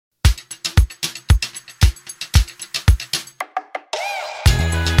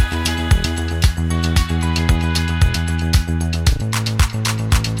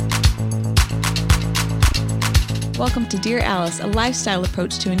welcome to Dear Alice, a lifestyle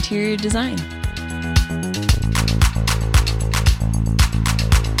approach to interior design.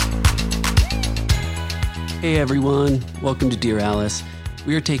 Hey everyone, welcome to Dear Alice.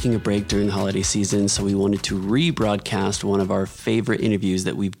 We are taking a break during the holiday season, so we wanted to rebroadcast one of our favorite interviews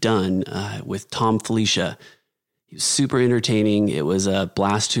that we've done with Thom Filicia. He was super entertaining. It was a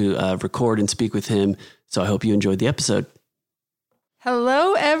blast to record and speak with him, so I hope you enjoyed the episode.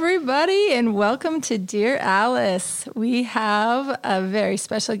 Hello, everybody, and welcome to Dear Alice. We have a very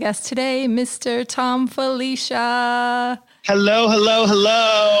special guest today, Mr. Thom Filicia. Hello, hello,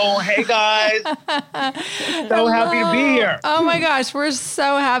 hello. Hey, guys. So happy to be here. Oh, my gosh. We're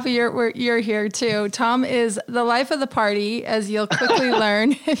so happy you're here, too. Thom is the life of the party, as you'll quickly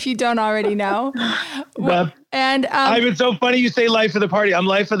learn if you don't already know. And it's so funny you say life of the party. I'm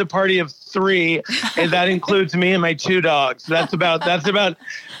life of the party of 3, and that includes me and my 2 dogs. That's about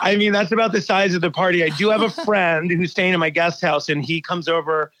the size of the party. I do have a friend who's staying in my guest house, and he comes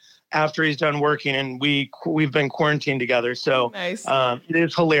over after he's done working, and we've been quarantined together. So nice. It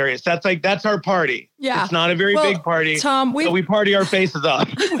is hilarious. That's our party. Yeah. It's not a very big party. Thom, we party our faces off.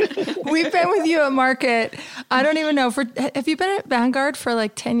 We've been with you at market. I don't even know. Have you been at Vanguard for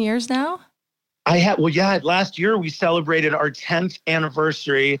like 10 years now? Last year we celebrated our 10th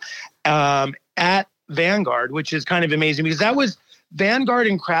anniversary at Vanguard, which is kind of amazing because that was Vanguard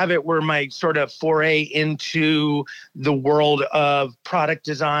and Kravet were my sort of foray into the world of product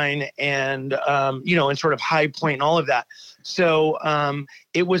design and, and sort of High Point and all of that. So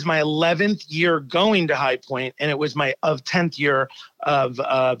it was my 11th year going to High Point, and it was my 10th year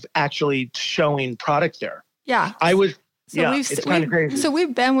of actually showing product there. Yeah. It's kind of crazy. So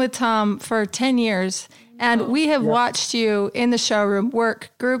we've been with Thom for 10 years, and we have watched you in the showroom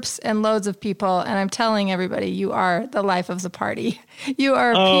work groups and loads of people. And I'm telling everybody, you are the life of the party. You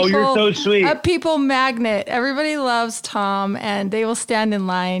are you're so sweet. A people magnet. Everybody loves Thom, and they will stand in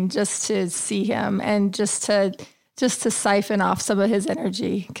line just to see him and just to siphon off some of his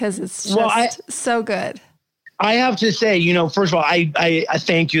energy because it's just so good. I have to say, first of all, I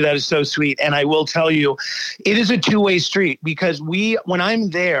thank you. That is so sweet. And I will tell you, it is a two-way street because when I'm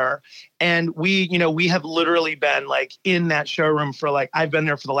there and we have literally been like in that showroom for I've been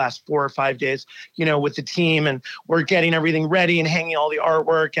there for the last 4 or 5 days, with the team, and we're getting everything ready and hanging all the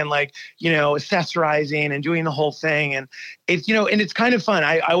artwork and accessorizing and doing the whole thing. And it's, and it's kind of fun.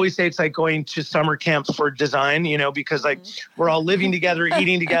 I always say it's like going to summer camps for design, because we're all living together,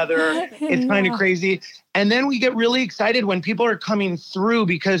 eating together. It's kind of crazy. And then we get really excited when people are coming through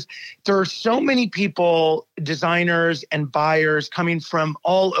because there are so many people, designers and buyers coming from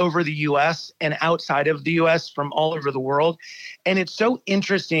all over the U.S. and outside of the U.S., from all over the world. And it's so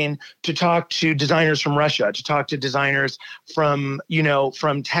interesting to talk to designers from Russia, to talk to designers from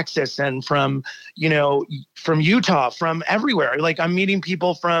Texas and from Utah, from everywhere. I'm meeting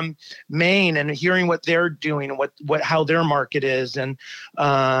people from Maine and hearing what they're doing and how their market is and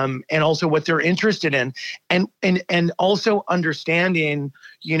also what they're interested in. And also understanding,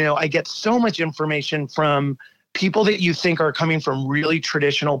 I get so much information from people that you think are coming from really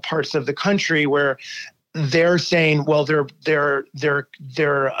traditional parts of the country where they're saying, well, their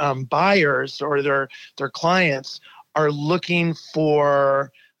buyers or their clients are looking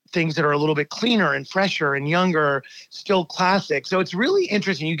for things that are a little bit cleaner and fresher and younger, still classic. So it's really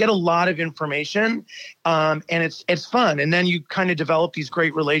interesting. You get a lot of information, and it's fun. And then you kind of develop these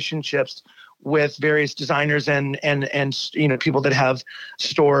great relationships with various designers and people that have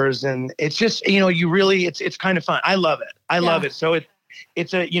stores, and it's just it's kind of fun. I love it. I love it. So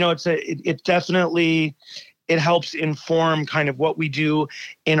it definitely helps inform kind of what we do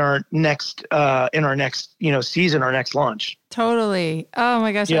in our next season, our next launch. Totally. Oh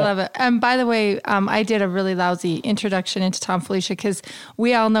my gosh, I love it. And by the way, I did a really lousy introduction into Thom Filicia because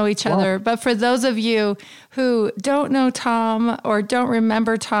we all know each other. But for those of you who don't know Thom or don't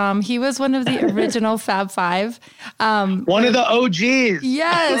remember Thom, he was one of the original Fab Five. One of the OGs.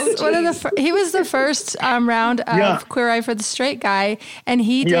 Yes, he was the first round of Queer Eye for the Straight Guy, and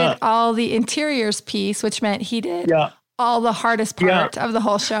he did all the interiors piece, which meant he did all the hardest part of the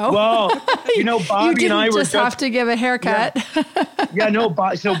whole show. Well, Bobby and I were just have to give a haircut.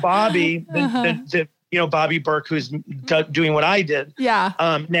 So Bobby, Bobby Burke, who's doing what I did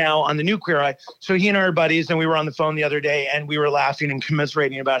now on the new Queer Eye. So he and I are buddies, and we were on the phone the other day, and we were laughing and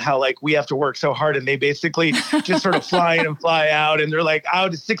commiserating about how we have to work so hard, and they basically just sort of fly in and fly out, and they're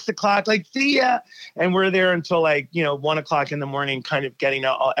out at 6 o'clock, see ya, and we're there until 1 o'clock in the morning, kind of getting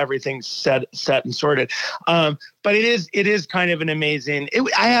everything set and sorted. But it is kind of an amazing.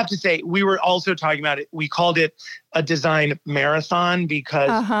 I have to say, we were also talking about it. We called it a design marathon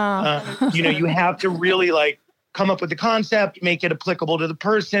because you have to really come up with the concept, make it applicable to the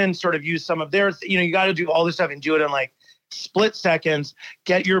person, sort of use some of their, you got to do all this stuff and do it in like split seconds,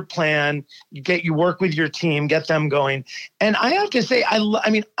 get your plan, you work with your team, get them going. And I have to say,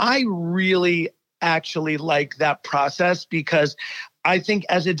 I really actually like that process, because I think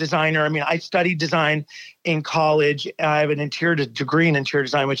as a designer, I studied design in college. I have an degree in interior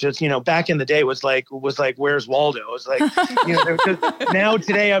design, which is, back in the day was like, where's Waldo? It was like, now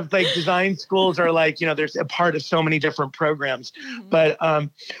today I've like design schools are like, there's a part of so many different programs. Mm-hmm.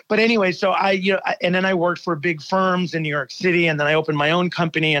 But anyway, so and then I worked for big firms in New York City, and then I opened my own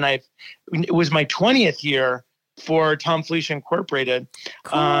company, and it was my 20th year for Thom, Filicia Incorporated.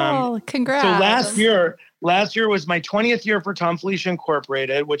 Cool. Congrats. So last year was my 20th year for Thom, Filicia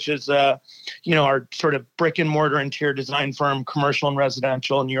Incorporated, which is, our sort of brick and mortar interior design firm, commercial and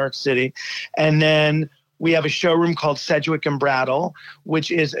residential in New York City. And then we have a showroom called Sedgwick and Brattle,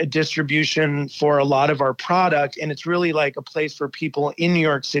 which is a distribution for a lot of our product. And it's really like a place for people in New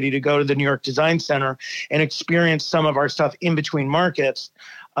York City to go to the New York Design Center and experience some of our stuff in between markets.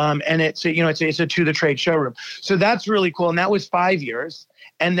 And it's a to the trade showroom. So that's really cool. And that was 5 years.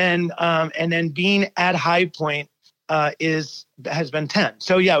 And then being at High Point has been 10.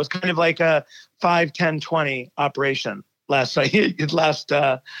 So yeah, it was kind of like a 5, 10, 20 operation this last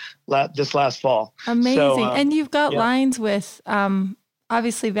fall. Amazing. So, and you've got lines with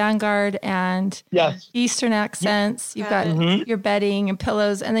obviously Vanguard and Eastern accents. You've got your bedding and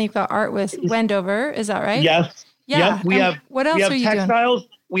pillows, and then you've got art with Wendover. Is that right? Yes. Yeah. Yep. What else are you textiles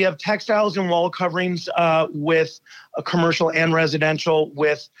doing? We have textiles and wall coverings with a commercial and residential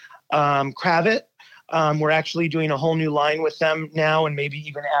with Kravet. We're actually doing a whole new line with them now, and maybe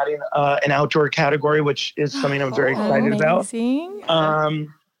even adding an outdoor category, which is something I'm very excited about.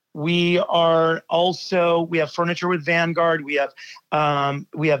 We have furniture with Vanguard. We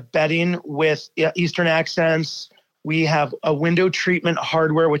have bedding with Eastern accents. We have a window treatment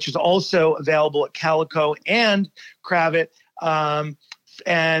hardware, which is also available at Calico and Kravet.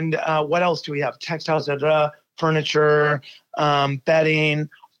 And what else do we have? Textiles, furniture, bedding,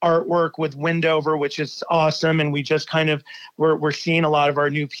 artwork with Wendover, which is awesome. And we just we're seeing a lot of our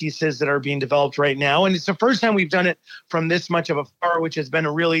new pieces that are being developed right now. And it's the first time we've done it from this much of afar, which has been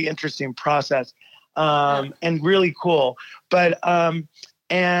a really interesting process and really cool. But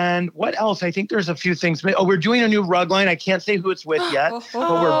and what else? I think there's a few things. Oh, we're doing a new rug line. I can't say who it's with yet, but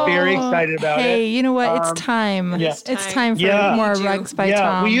we're very excited about it. Hey, you know what? It's time. It's time for more rugs by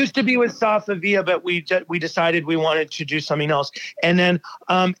Thom. We used to be with Safavia, but we decided we wanted to do something else. And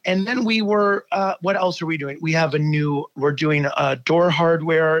then we were. What else are we doing? We're doing door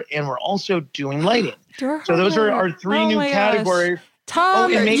hardware, and we're also doing lighting. So those are our three new categories.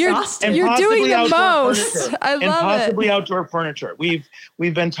 Thom, you're doing the most. I love it. And possibly outdoor furniture. We've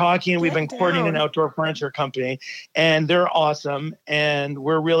been talking. We've been courting an outdoor furniture company, and they're awesome. And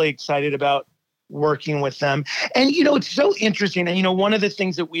we're really excited about working with them. And it's so interesting. And one of the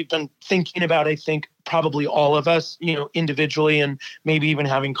things that we've been thinking about, I think probably all of us, individually, and maybe even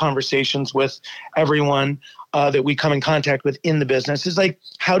having conversations with everyone that we come in contact with in the business, is like,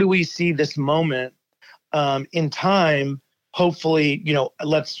 how do we see this moment in time? Hopefully,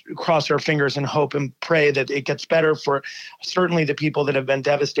 let's cross our fingers and hope and pray that it gets better for certainly the people that have been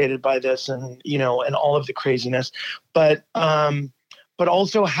devastated by this and all of the craziness. But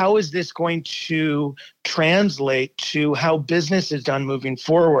also, how is this going to translate to how business is done moving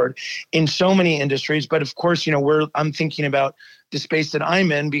forward in so many industries? But of course, I'm thinking about the space that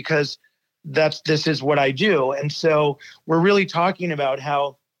I'm in, because this is what I do. And so we're really talking about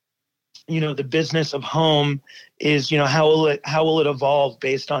how the business of home is, how will it evolve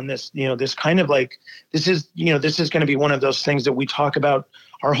based on this, this kind of like, this is going to be one of those things that we talk about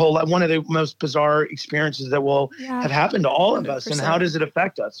our whole, one of the most bizarre experiences that will have happened to all of 100%. Us. And how does it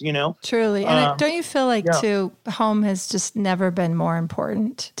affect us, Truly. And don't you feel like too, home has just never been more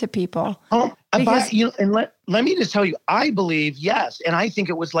important to people? And let me just tell you, I believe, yes. And I think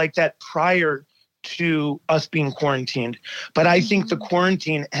it was like that prior to us being quarantined. But I think the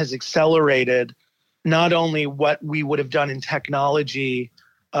quarantine has accelerated not only what we would have done in technology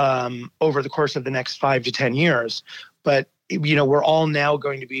over the course of the next 5 to 10 years, but we're all now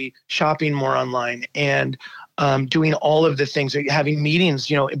going to be shopping more online and doing all of the things, having meetings,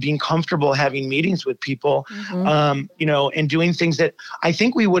 being comfortable having meetings with people, and doing things that I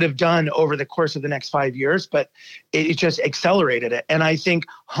think we would have done over the course of the next 5 years, but it just accelerated it. And I think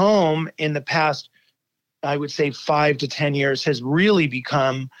home in the past, I would say 5 to 10 years, has really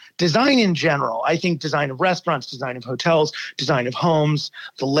become design in general. I think design of restaurants, design of hotels, design of homes,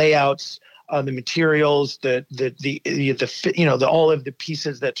 the layouts, the materials, the all of the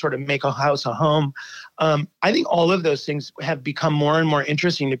pieces that sort of make a house a home. I think all of those things have become more and more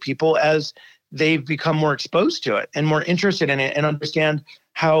interesting to people as they've become more exposed to it and more interested in it and understand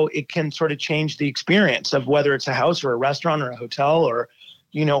how it can sort of change the experience of whether it's a house or a restaurant or a hotel or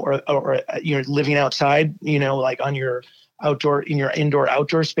you're living outside, like on your indoor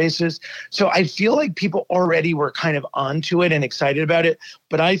outdoor spaces. So I feel like people already were kind of onto it and excited about it.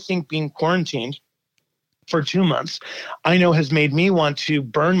 But I think being quarantined for 2 months, I know has made me want to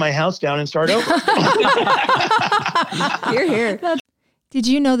burn my house down and start over. You're here. Did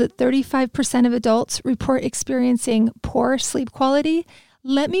you know that 35% of adults report experiencing poor sleep quality?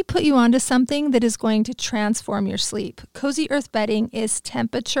 Let me put you onto something that is going to transform your sleep. Cozy Earth bedding is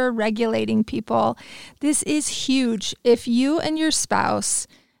temperature regulating, people. This is huge. If you and your spouse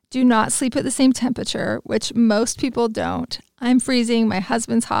do not sleep at the same temperature, which most people don't, I'm freezing, my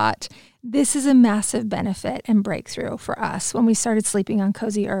husband's hot. This is a massive benefit and breakthrough for us when we started sleeping on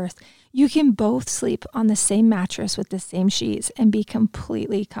Cozy Earth. You can both sleep on the same mattress with the same sheets and be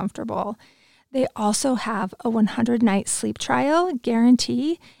completely comfortable. They also have a 100-night sleep trial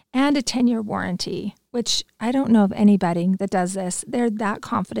guarantee and a 10-year warranty, which I don't know of any bedding that does this. They're that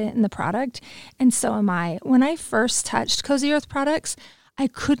confident in the product, and so am I. When I first touched Cozy Earth products, I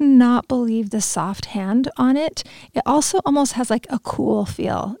could not believe the soft hand on it. It also almost has like a cool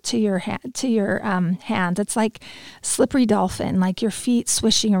feel to your hand. It's like slippery dolphin, like your feet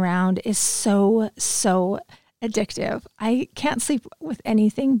swishing around is so addictive. I can't sleep with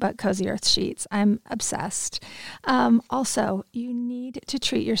anything but Cozy Earth sheets. I'm obsessed. Also, you need to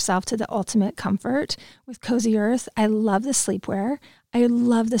treat yourself to the ultimate comfort with Cozy Earth. I love the sleepwear. I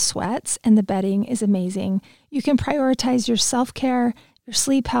love the sweats, and the bedding is amazing. You can prioritize your self-care, your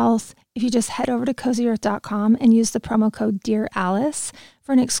sleep health, if you just head over to cozyearth.com and use the promo code DearAlice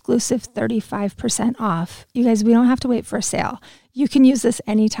for an exclusive 35% off. You guys, we don't have to wait for a sale. You can use this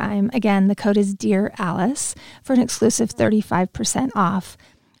anytime. Again, the code is DearAlice for an exclusive 35% off.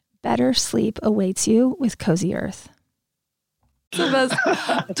 Better sleep awaits you with Cozy Earth.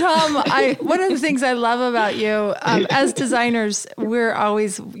 Thom, one of the things I love about you, as designers, we're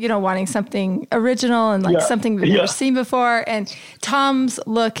always, wanting something original and something we've never seen before. And Thom's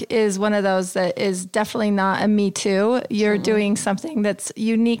look is one of those that is definitely not a me too. You're doing something that's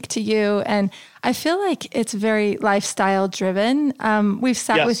unique to you. And I feel like it's very lifestyle driven. We've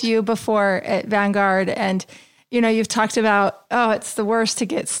sat with you before at Vanguard, and you've talked about, it's the worst to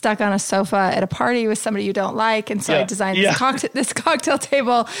get stuck on a sofa at a party with somebody you don't like. And so I designed this cocktail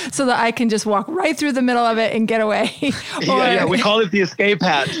table so that I can just walk right through the middle of it and get away. We call it the escape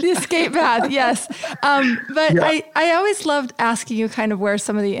path. The escape path, yes. I always loved asking you kind of where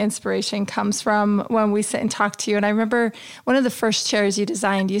some of the inspiration comes from when we sit and talk to you. And I remember one of the first chairs you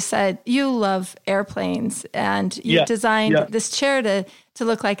designed, you said you love airplanes, and you designed this chair to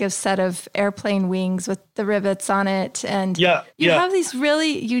look like a set of airplane wings with the rivets on it. And you have these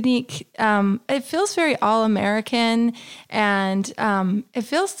really unique, it feels very all-American, and it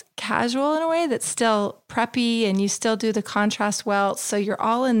feels casual in a way that's still preppy, and you still do the contrast well. So you're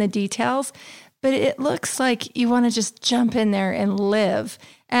all in the details, but it looks like you want to just jump in there and live.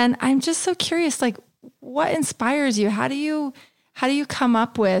 And I'm just so curious, like, what inspires you? How do you come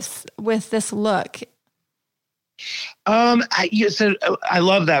up with this look? I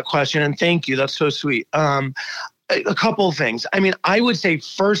love that question, and thank you. That's so sweet. A couple of things. I mean, I would say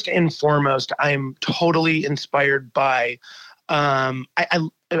first and foremost, I'm totally inspired by, I'm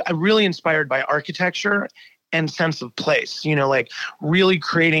really inspired by architecture and sense of place, like really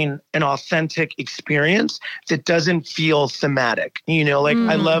creating an authentic experience that doesn't feel thematic, I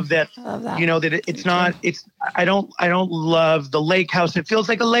love that, that it's not, I don't love the lake house. It feels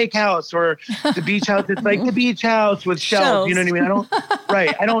like a lake house, or the beach house. It's like the beach house with shelves, you know what I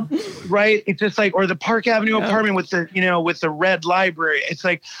mean? Right. It's just like, or the Park Avenue apartment with the, with the red library. It's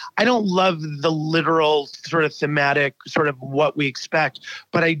like, I don't love the literal sort of thematic sort of what we expect,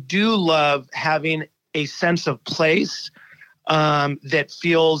 but I do love having a sense of place that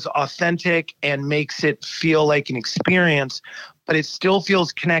feels authentic and makes it feel like an experience, but it still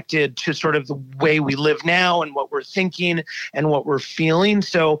feels connected to sort of the way we live now and what we're thinking and what we're feeling.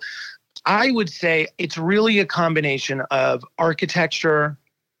 So I would say it's really a combination of architecture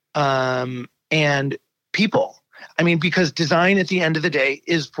and people. I mean, because design at the end of the day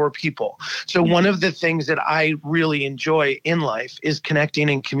is for people. So one of the things that I really enjoy in life is connecting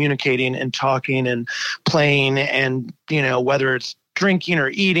and communicating and talking and playing, and, whether it's drinking or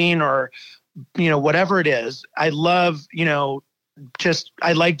eating or, whatever it is. I love,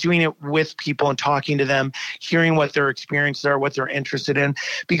 I like doing it with people and talking to them, hearing what their experiences are, what they're interested in.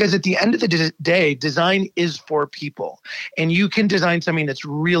 Because at the end of the day, design is for people. And you can design something that's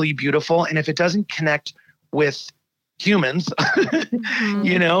really beautiful. And if it doesn't connect with humans,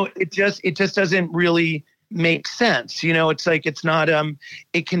 it just doesn't really make sense. It's like, it's not,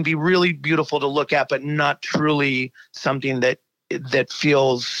 it can be really beautiful to look at, but not truly something that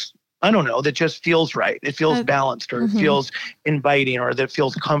feels, I don't know, that just feels right. It feels balanced, or it feels inviting, or that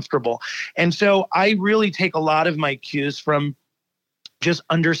feels comfortable. And so I really take a lot of my cues from just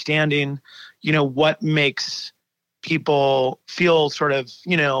understanding, what makes people feel sort of,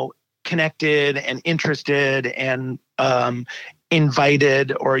 connected and interested and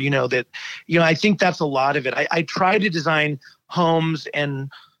invited, or, I think that's a lot of it. I try to design homes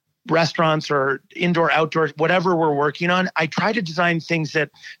and restaurants or indoor, outdoor, whatever we're working on. I try to design things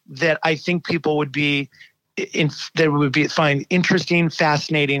that I think people would find interesting,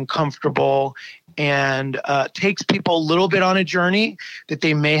 fascinating, comfortable, and takes people a little bit on a journey that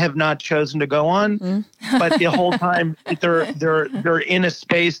they may have not chosen to go on, but the whole time they're in a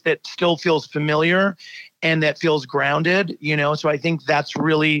space that still feels familiar and that feels grounded. So I think it's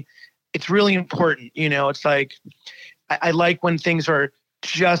really important. It's like I like when things are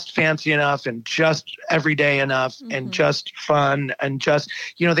just fancy enough and just everyday enough and just fun and just,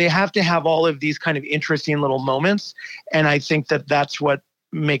 they have to have all of these kind of interesting little moments. And I think that that's what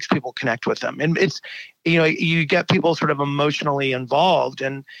makes people connect with them. And it's, you get people sort of emotionally involved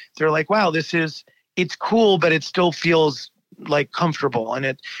and they're like, wow, it's cool, but it still feels like comfortable,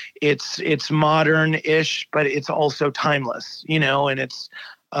 and it's modern-ish, but it's also timeless, and it's,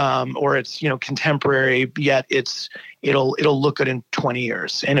 or it's, contemporary, yet it'll look good in 20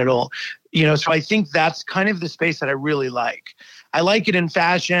 years and it'll, so I think that's kind of the space that I really like. I like it in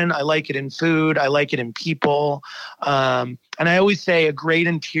fashion. I like it in food. I like it in people. And I always say a great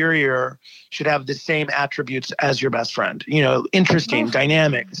interior should have the same attributes as your best friend, interesting,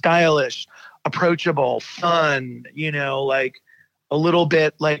 dynamic, stylish, approachable, fun, like a little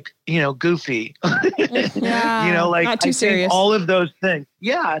bit like, goofy, like not too I serious. Think all of those things.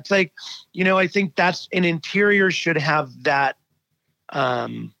 Yeah. It's like, I think that's an interior should have that,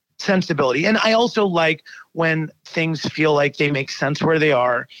 sensibility. And I also like when things feel like they make sense where they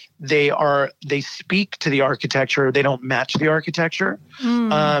are, they speak to the architecture. They don't match the architecture.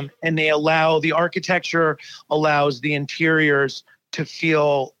 And the architecture allows the interiors to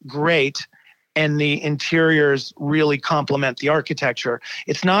feel great, and the interiors really complement the architecture.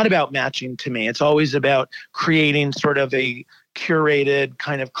 It's not about matching to me. It's always about creating sort of a curated,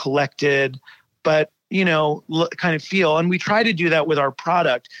 kind of collected, but kind of feel. And we try to do that with our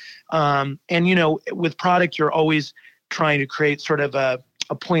product. And with product, you're always trying to create sort of a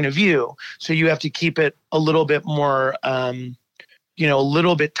point of view. So you have to keep it a little bit more, a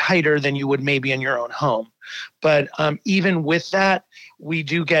little bit tighter than you would maybe in your own home. But even with that, we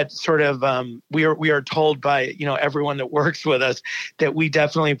do get sort of, we are told by, everyone that works with us that we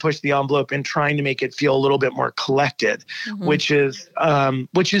definitely push the envelope in trying to make it feel a little bit more collected, which is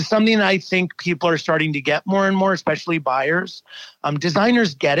something I think people are starting to get more and more, especially buyers.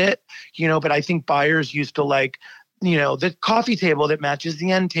 Designers get it, but I think buyers used to like, the coffee table that matches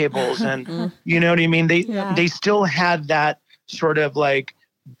the end tables. And you know what I mean? They still had that sort of like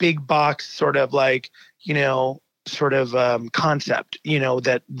big box sort of like, concept,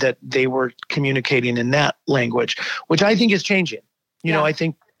 that they were communicating in that language, which I think is changing. I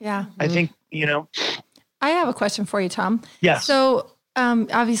think, I have a question for you, Thom. Yes. So,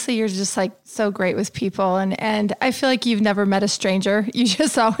 obviously you're just like so great with people, and I feel like you've never met a stranger. You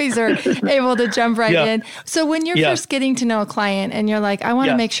just always are able to jump right in. So when you're first getting to know a client and you're like, I want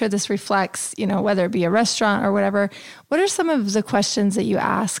to make sure this reflects, whether it be a restaurant or whatever, what are some of the questions that you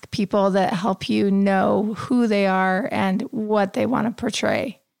ask people that help you know who they are and what they want to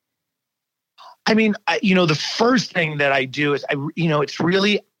portray? I mean, the first thing that I do is it's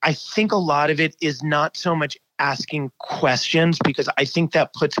really, I think a lot of it is not so much asking questions, because I think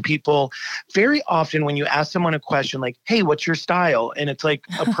that puts people very often when you ask someone a question like, hey, what's your style? And it's like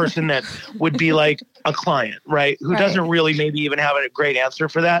a person that would be like a client, right? Who doesn't really maybe even have a great answer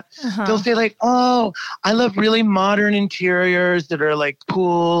for that. They'll say like, oh, I love really modern interiors that are like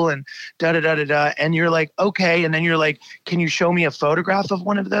cool and da-da-da-da-da. And you're like, okay. And then you're like, can you show me a photograph of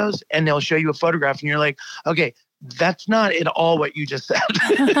one of those? And they'll show you a photograph and you're like, okay, that's not at all what you just said.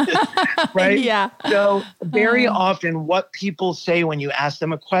 Right? Yeah. So very often what people say when you ask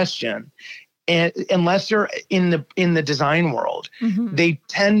them a question, and unless they're in the design world, they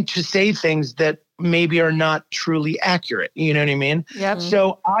tend to say things that maybe are not truly accurate. You know what I mean? Yep.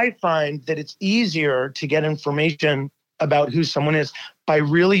 So I find that it's easier to get information about who someone is by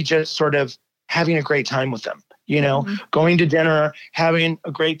really just sort of having a great time with them. Going to dinner, having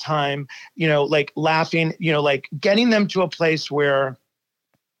a great time, like laughing, like getting them to a place where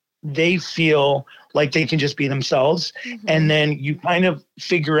they feel like they can just be themselves. Mm-hmm. And then you kind of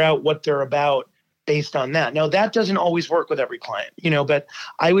figure out what they're about based on that. Now, that doesn't always work with every client, but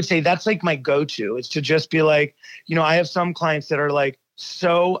I would say that's like my go-to is to just be like, I have some clients that are like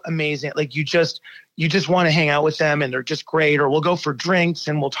so amazing. Like you just want to hang out with them and they're just great. Or we'll go for drinks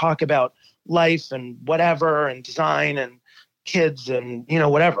and we'll talk about life and whatever and design and kids and,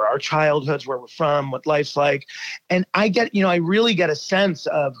 whatever, our childhoods, where we're from, what life's like. And I really get a sense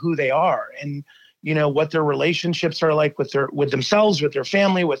of who they are and, what their relationships are like with themselves, with their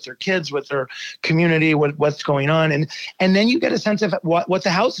family, with their kids, with their community, what's going on. And then you get a sense of what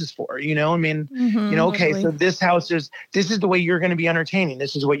the house is for, okay, totally. So this is the way you're going to be entertaining.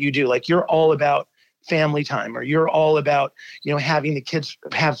 This is what you do. Like you're all about family time, or you're all about, having the kids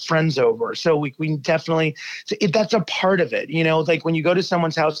have friends over. So we definitely, that's a part of it, like when you go to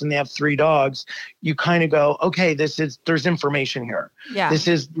someone's house and they have 3 dogs, you kind of go, okay, there's information here. Yeah. This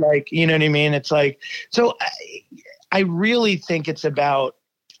is like, you know what I mean? It's like, so I really think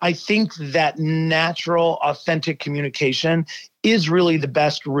I think that natural, authentic communication is really the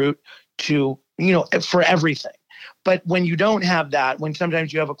best route to, for everything. But when you don't have that, when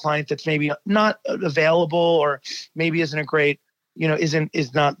sometimes you have a client that's maybe not available or maybe isn't a great,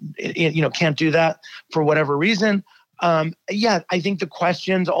 can't do that for whatever reason. I think the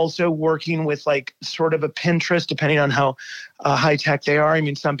questions also working with like sort of a Pinterest, depending on how high tech they are. I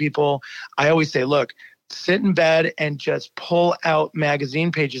mean, some people, I always say, look, sit in bed and just pull out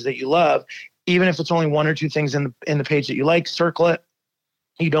magazine pages that you love, even if it's only 1 or 2 things in the page that you like, circle it.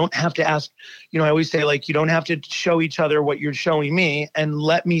 You don't have to ask, I always say, like, you don't have to show each other what you're showing me and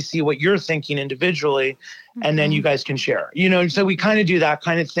let me see what you're thinking individually. Mm-hmm. And then you guys can share, so we kind of do that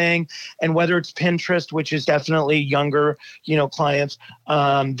kind of thing. And whether it's Pinterest, which is definitely younger, clients,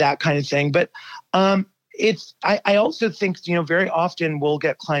 that kind of thing. But I also think, very often we'll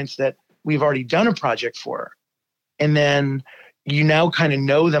get clients that we've already done a project for. And then you now kind of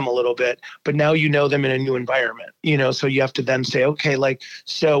know them a little bit, but now you know them in a new environment, so you have to then say, okay, like,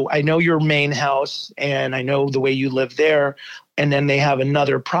 so I know your main house and I know the way you live there. And then they have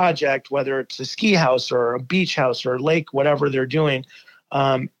another project, whether it's a ski house or a beach house or a lake, whatever they're doing.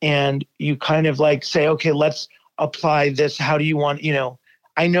 And you kind of like say, okay, let's apply this. How do you want,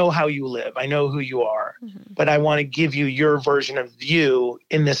 I know how you live. I know who you are, mm-hmm. but I want to give you your version of you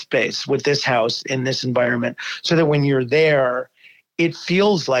in this space with this house in this environment so that when you're there, it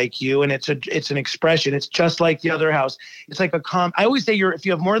feels like you and it's an expression. It's just like the other house. It's like I always say if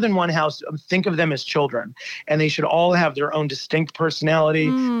you have more than one house, think of them as children and they should all have their own distinct personality,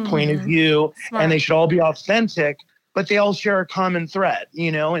 point of view, Smart. And they should all be authentic. But they all share a common thread, and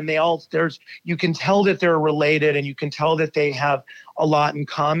you can tell that they're related and you can tell that they have a lot in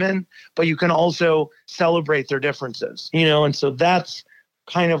common, but you can also celebrate their differences, and so that's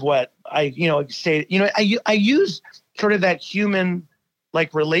kind of what I say, I use sort of that human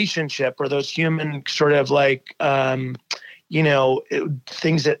like relationship or those human sort of like, things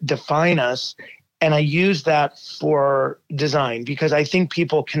that define us. And I use that for design because I think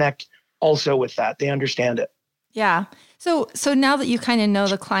people connect also with that. They understand it. Yeah. So now that you kind of know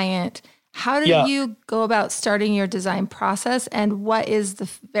the client, how do you go about starting your design process and what is the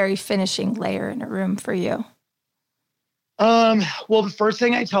very finishing layer in a room for you? Well, the first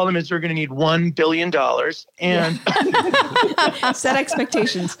thing I tell them is they're going to need $1 billion and set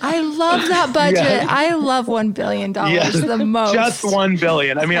expectations. I love that budget. Yeah. I love $1 billion the most. Just $1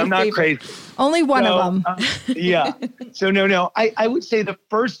 billion. I mean, I'm not crazy. Only one of them. Yeah. So no, I would say the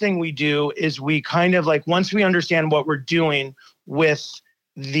first thing we do is we kind of like, once we understand what we're doing with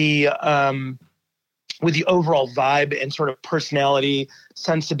the overall vibe and sort of personality,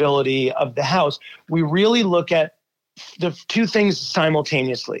 sensibility of the house, we really look at the 2 things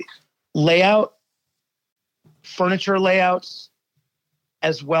simultaneously: layout, furniture layouts,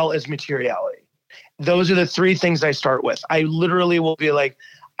 as well as materiality. Those are the 3 things I start with. I literally will be like,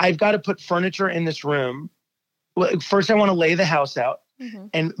 I've got to put furniture in this room. First, I want to lay the house out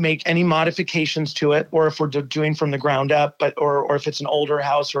and make any modifications to it, or if we're doing from the ground up, or if it's an older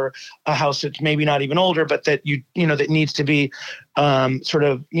house or a house that's maybe not even older, but that that needs to be sort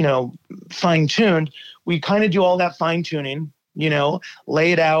of fine tuned. We kind of do all that fine tuning,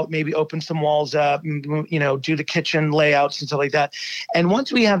 lay it out, maybe open some walls up, do the kitchen layouts and stuff like that. And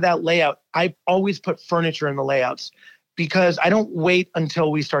once we have that layout, I always put furniture in the layouts because I don't wait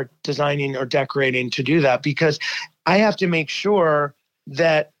until we start designing or decorating to do that, because I have to make sure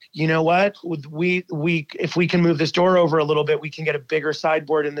that, you know what, if we can move this door over a little bit, we can get a bigger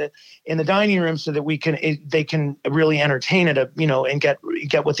sideboard in the dining room so that they can really entertain it, and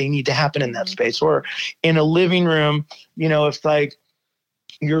get what they need to happen in that space. Or in a living room, if like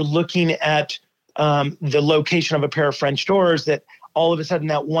you're looking at the location of a pair of French doors, that all of a sudden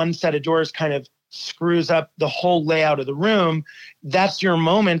that one set of doors kind of screws up the whole layout of the room. That's your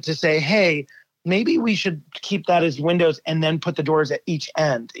moment to say, hey, maybe we should keep that as windows and then put the doors at each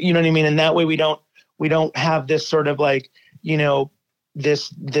end. You know what I mean? And that way we don't have this sort of like,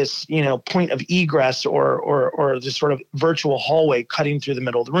 this point of egress or this sort of virtual hallway cutting through the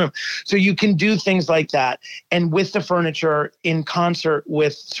middle of the room. So you can do things like that. And with the furniture in concert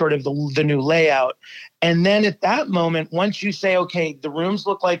with sort of the new layout. And then at that moment, once you say, okay, the rooms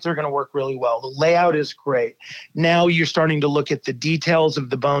look like they're going to work really well, the layout is great. Now you're starting to look at the details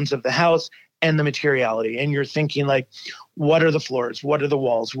of the bones of the house and the materiality. And you're thinking like, what are the floors? What are the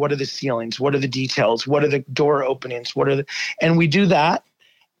walls? What are the ceilings? What are the details? What are the door openings? And we do that.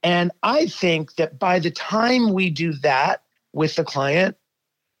 And I think that by the time we do that with the client,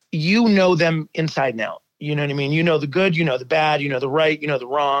 you know them inside and out. You know what I mean? You know the good, you know the bad, you know the right, you know the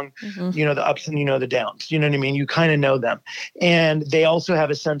wrong, you know the ups and you know the downs. You know what I mean? You kind of know them. And they also have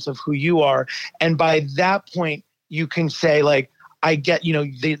a sense of who you are. And by that point, you can say like, I get,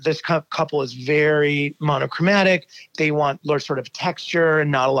 this couple is very monochromatic. They want sort of texture and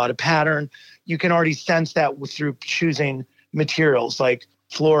not a lot of pattern. You can already sense that through choosing materials like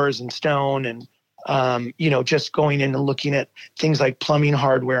floors and stone and, just going in and looking at things like plumbing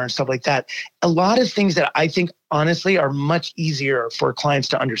hardware and stuff like that. A lot of things that I think, honestly, are much easier for clients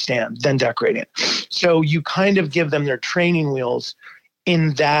to understand than decorating. So you kind of give them their training wheels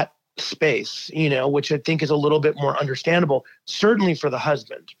in that space, which I think is a little bit more understandable, certainly for the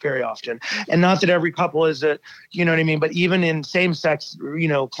husband very often. And not that every couple is you know what I mean? But even in same sex,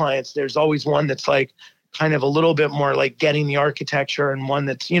 clients, there's always one that's like kind of a little bit more like getting the architecture and one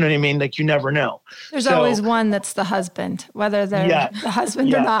that's, you know what I mean? Like you never know. There's always one that's the husband, whether they're the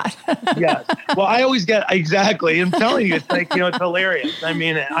husband or not. Yes. Well, I always get, exactly. I'm telling you, it's like, it's hilarious. I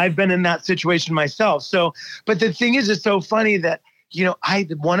mean, I've been in that situation myself. So, but the thing is, it's so funny that,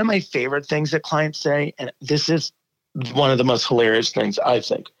 one of my favorite things that clients say, and this is one of the most hilarious things, I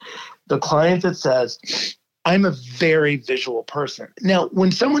think, the client that says, I'm a very visual person. Now, when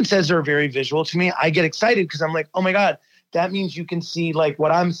someone says they're very visual to me, I get excited because I'm like, oh my God, that means you can see like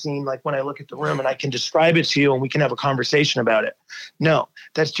what I'm seeing, like when I look at the room and I can describe it to you and we can have a conversation about it. No,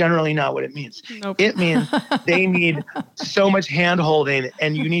 that's generally not what it means. Nope. It means they need so much hand holding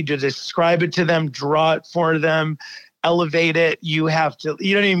and you need to describe it to them, draw it for them, elevate it. You have to,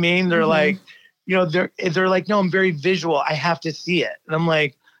 you know what I mean? They're like, they're like, no, I'm very visual. I have to see it. And I'm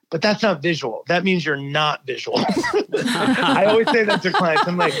like, but that's not visual. That means you're not visual. I always say that to clients.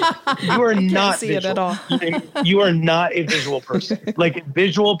 I'm like, you are not see visual. It at all. You are not a visual person. Like a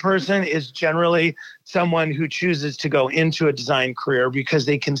visual person is generally someone who chooses to go into a design career because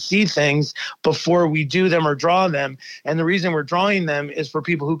they can see things before we do them or draw them. And the reason we're drawing them is for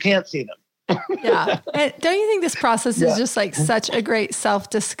people who can't see them. Yeah. And don't you think this process is just like such a great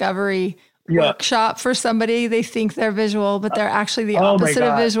self-discovery workshop for somebody? They think they're visual, but they're actually the opposite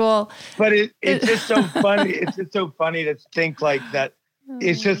of visual. But it's just so funny. It's just so funny to think like that.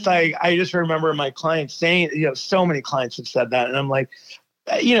 It's just like, I just remember my clients saying, so many clients have said that. And I'm like,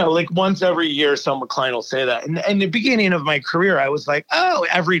 like once every year, some client will say that. And in the beginning of my career, I was like, oh,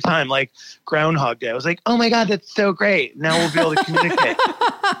 every time, like Groundhog Day, I was like, oh my God, that's so great. Now we'll be able to communicate.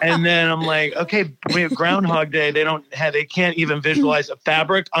 And then I'm like, okay, we have Groundhog Day. They can't even visualize a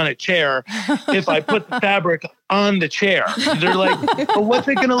fabric on a chair. If I put the fabric on the chair, they're like, well, what's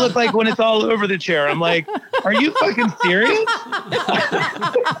it going to look like when it's all over the chair? I'm like, are you fucking serious?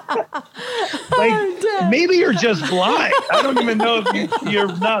 Like, maybe you're just blind. I don't even know if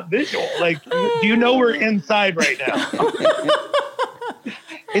you're not visual. Like, do you know we're inside right now?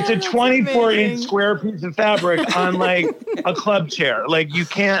 It's a 24-inch square piece of fabric on like a club chair. Like you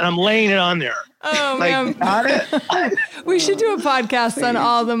can't, I'm laying it on there. Oh, like, man. Got it? We should do a podcast on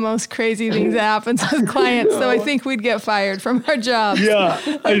all the most crazy things that happens with clients. So I think we'd get fired from our jobs. Yeah.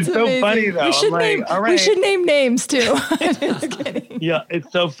 It's so funny though. We should name names too. Just kidding. Yeah.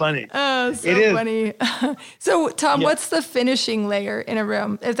 It's so funny. Oh, so funny. So Thom, what's the finishing layer in a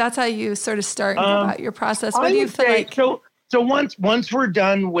room? If that's how you sort of start and go about your process, what do you feel like? So once we're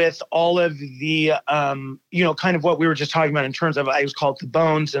done with all of the, kind of what we were just talking about in terms of, I was called the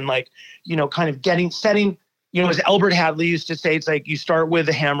bones and like, kind of setting as Albert Hadley used to say, it's like you start with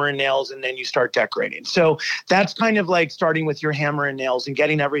a hammer and nails and then you start decorating. So that's kind of like starting with your hammer and nails and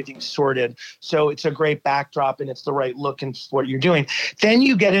getting everything sorted. So it's a great backdrop and it's the right look and what you're doing. Then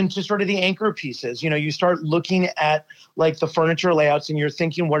you get into sort of the anchor pieces. You start looking at like the furniture layouts and you're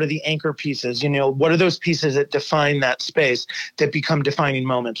thinking, what are the anchor pieces? What are those pieces that define that space, that become defining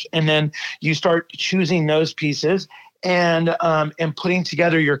moments? And then you start choosing those pieces and putting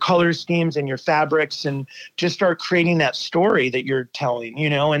together your color schemes and your fabrics and just start creating that story that you're telling,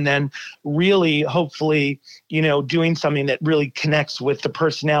 and then really, hopefully, doing something that really connects with the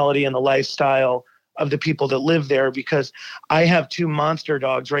personality and the lifestyle of the people that live there. Because I have 2 monster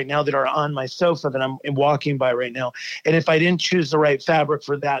dogs right now that are on my sofa that I'm walking by right now. And if I didn't choose the right fabric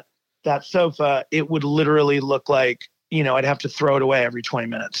for that sofa, it would literally look like, I'd have to throw it away every 20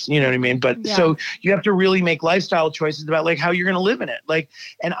 minutes. You know what I mean? But So you have to really make lifestyle choices about like how you're going to live in it. Like,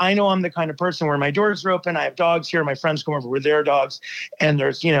 and I know I'm the kind of person where my doors are open. I have dogs here. My friends come over with their dogs and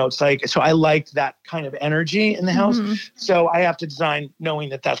there's, it's like, so I like that kind of energy in the house. So I have to design knowing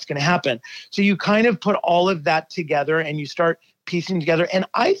that that's going to happen. So you kind of put all of that together and you start piecing together. And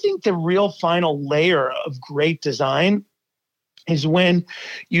I think the real final layer of great design is when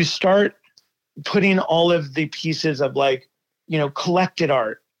you start putting all of the pieces of like, collected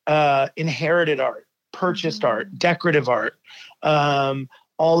art, inherited art, purchased art, decorative art,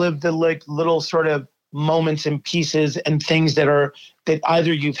 all of the like little sort of moments and pieces and things that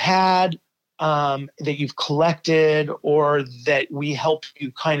either you've had, that you've collected, or that we help you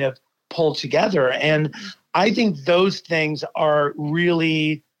kind of pull together. And I think those things are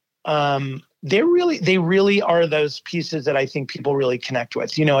really, they really are those pieces that I think people really connect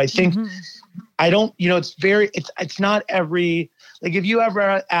with. I think I don't, it's not every, like if you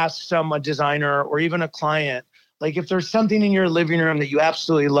ever ask a designer or even a client, like if there's something in your living room that you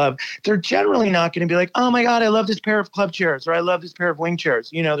absolutely love, they're generally not going to be like, oh my God, I love this pair of club chairs, or I love this pair of wing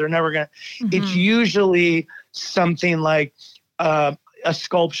chairs. They're never going to, it's usually something like, a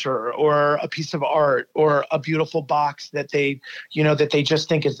sculpture or a piece of art or a beautiful box that they just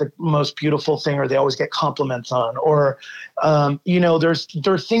think is the most beautiful thing, or they always get compliments on, or,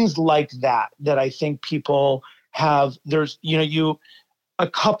 there's things like that I think people have. There's, a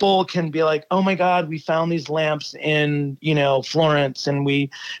couple can be like, oh my God, we found these lamps in, Florence, and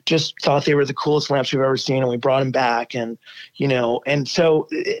we just thought they were the coolest lamps we've ever seen, and we brought them back. And, and so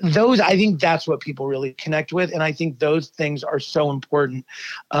those, I think that's what people really connect with. And I think those things are so important.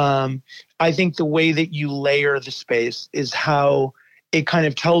 I think the way that you layer the space is how it kind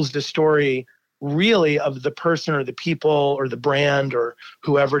of tells the story really of the person or the people or the brand or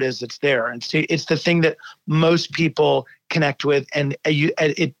whoever it is that's there. And so it's the thing that most people connect with, and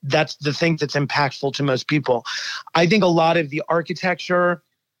that's the thing that's impactful to most people. I think a lot of the architecture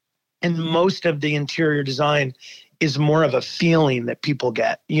and most of the interior design is more of a feeling that people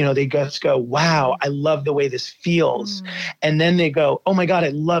get. They just go, wow, I love the way this feels. And then they go, oh my God, I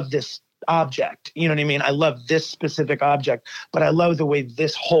love this object. You know what I mean? I love this specific object, but I love the way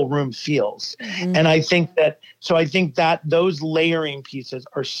this whole room feels. And I think that those layering pieces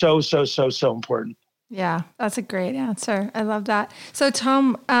are so important. Yeah, that's a great answer. I love that. So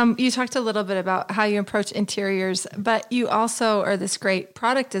Thom, you talked a little bit about how you approach interiors, but you also are this great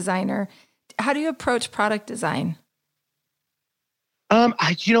product designer. How do you approach product design?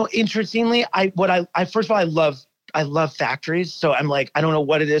 Interestingly, first of all, I love factories. So I'm like, I don't know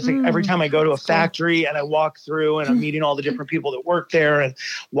what it is. Like every time I go to a factory and I walk through and I'm meeting all the different people that work there and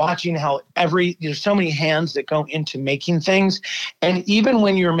watching how there's so many hands that go into making things. And even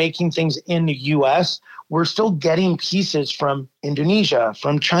when you're making things in the US, we're still getting pieces from Indonesia,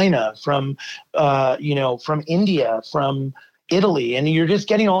 from China, from India, from Italy, and you're just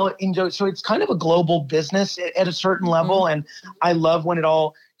getting all into, so it's kind of a global business at a certain level. And I love when it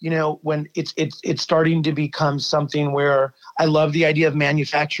all, when it's starting to become something where I love the idea of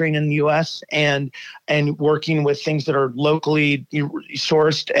manufacturing in the US and working with things that are locally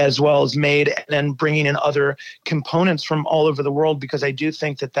sourced as well as made, and then bringing in other components from all over the world, because I do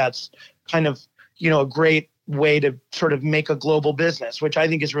think that that's kind of, a great way to sort of make a global business, which I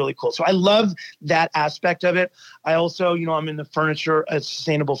think is really cool. So I love that aspect of it. I also, I'm in the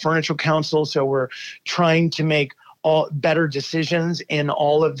Sustainable Furniture Council. So we're trying to make all better decisions in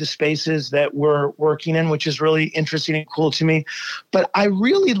all of the spaces that we're working in, which is really interesting and cool to me. But I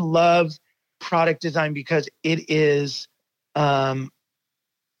really love product design because it is, I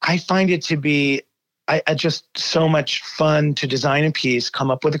find it to be just so much fun to design a piece, come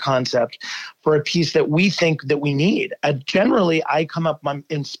up with a concept for a piece that we think that we need. Generally, I'm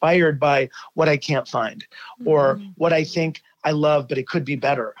inspired by what I can't find, or what I think I love, but it could be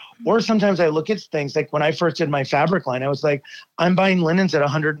better. Or sometimes I look at things like when I first did my fabric line, I was like, I'm buying linens at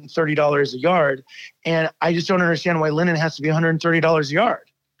 $130 a yard. And I just don't understand why linen has to be $130 a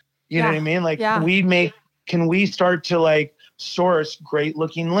yard. You know what I mean? Like, can we start to like source great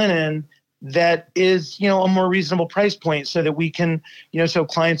looking linen that is, a more reasonable price point so that we can, so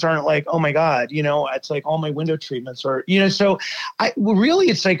clients aren't like, oh my God, it's like all my window treatments or, so really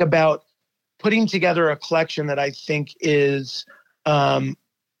it's like about putting together a collection that I think is,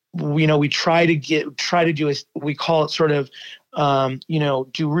 we try to do, we call it sort of,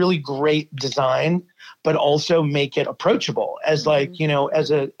 do really great design, but also make it approachable as like,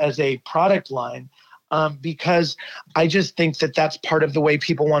 as a product line. Because I just think that that's part of the way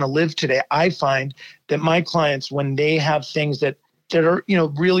people want to live today. I find that my clients, when they have things that are,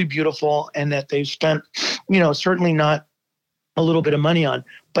 really beautiful and that they've spent, certainly not a little bit of money on,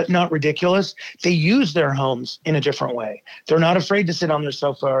 but not ridiculous, they use their homes in a different way. They're not afraid to sit on their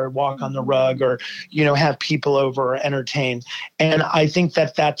sofa or walk on the rug or, have people over or entertain. And I think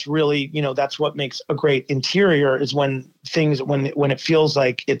that that's really, that's what makes a great interior is when it feels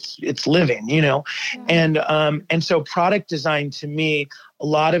like it's living, and so product design to me, a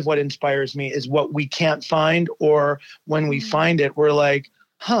lot of what inspires me is what we can't find, or when we find it, we're like,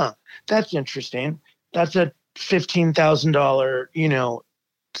 that's interesting. That's a $15,000,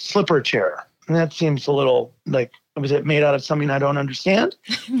 slipper chair. And that seems a little like, was it made out of something I don't understand?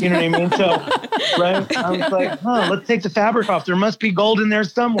 You know what I mean? So, right? I was like, let's take the fabric off. There must be gold in there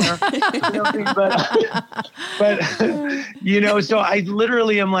somewhere. But so I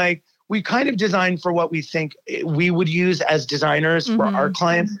literally am like, we kind of design for what we think we would use as designers for our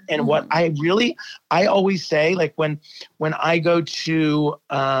clients. And what I always say, like when I go to,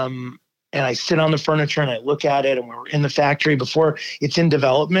 and I sit on the furniture and I look at it and we're in the factory before it's in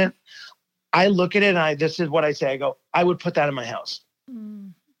development, I look at it and this is what I say. I go, I would put that in my house.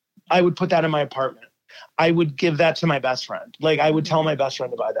 I would put that in my apartment. I would give that to my best friend. Like I would tell my best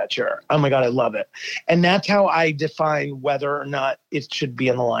friend to buy that chair. Oh my God, I love it. And that's how I define whether or not it should be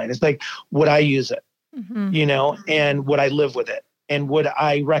in the line. It's like, would I use it? And would I live with it? And would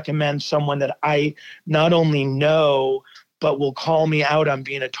I recommend someone that I not only know, but will call me out on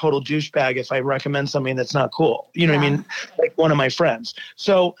being a total douchebag if I recommend something that's not cool. You know what I mean? Like one of my friends.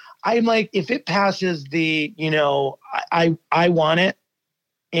 So I'm like, if it passes the, I want it,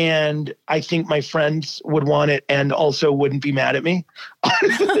 and I think my friends would want it and also wouldn't be mad at me.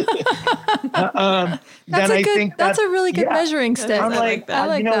 That's a really good measuring stick. I'm like,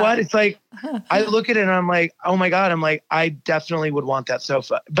 what? It's like, I look at it and I'm like, oh my God, I definitely would want that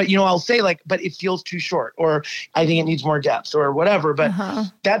sofa. But, I'll say like, but it feels too short, or I think it needs more depth or whatever. But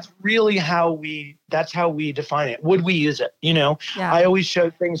that's really how we define it. Would we use it? I always show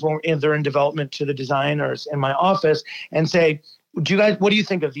things when they're in development to the designers in my office and say, what do you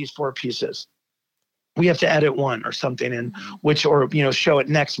think of these 4 pieces? We have to edit one or something, and show it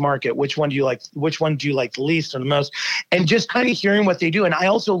next market. Which one do you like? Which one do you like the least and the most? And just kind of hearing what they do. And I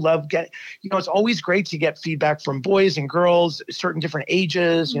also love it's always great to get feedback from boys and girls, certain different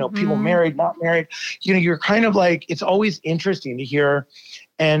ages, people married, not married. You're kind of like, it's always interesting to hear.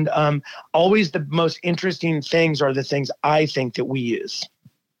 And always the most interesting things are the things I think that we use.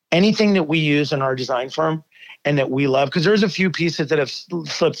 Anything that we use in our design firm and that we love, because there's a few pieces that have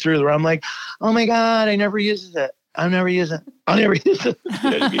slipped through where I'm like, oh my God, I never uses it. I'll never use it. I'll never use it.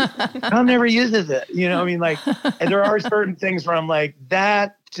 I'll never uses it. And there are certain things where I'm like,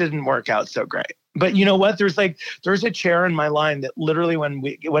 that didn't work out so great. But you know what? There's a chair in my line that literally when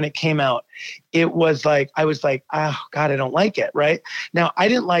it came out, it was like, I was like, oh God, I don't like it. Right now, I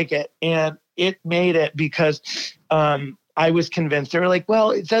didn't like it, and it made it because I was convinced. They were like,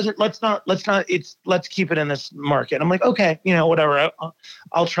 well, it doesn't, let's keep it in this market. I'm like, okay, whatever.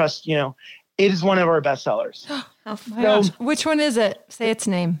 I'll trust, it is one of our best sellers. Which one is it? Say its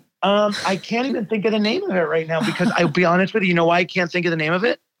name. I can't even think of the name of it right now because I'll be honest with you. You know why I can't think of the name of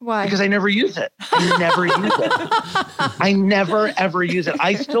it? Why? Because I never use it. I never use it. I never, ever use it.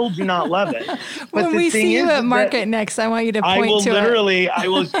 I still do not love it. But when we see you at market next, I want you to point to it.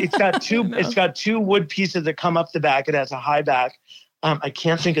 It's got 2 wood pieces that come up the back. It has a high back. I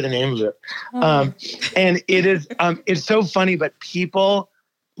can't think of the name of it. And it is, it's so funny, but people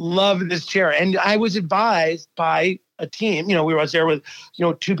love this chair. And I was advised by a team, we was there with,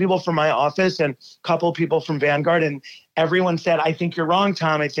 2 people from my office and a couple of people from Vanguard, and everyone said, I think you're wrong,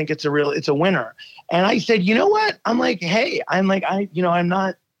 Thom. I think it's a winner. And I said, you know what? I'm like, hey, I'm like, I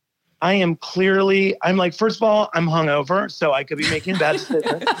am clearly, I'm like, first of all, I'm hungover, so I could be making bad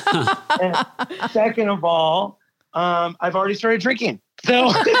decisions. And second of all, I've already started drinking.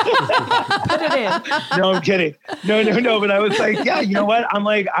 So Put it in. no, I'm kidding. No. But I was like, yeah, you know what? I'm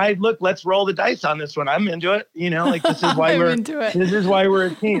like, let's roll the dice on this one. I'm into it. Like this is why this is why we're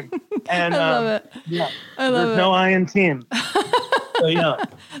a team. And I love it. Yeah, I love there's it. no I in team. So yeah.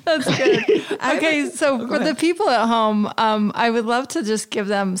 That's good. Okay, so for the people at home, I would love to just give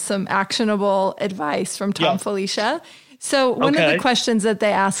them some actionable advice from Thom Filicia. So one of the questions that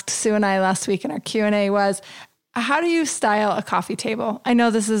they asked Sue and I last week in our Q&A was, how do you style a coffee table? I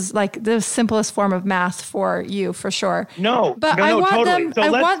know this is like the simplest form of math for you, for sure. But I want totally. them.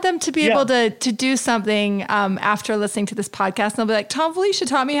 I want them to be able to do something after listening to this podcast. And they'll be like, Thom Filicia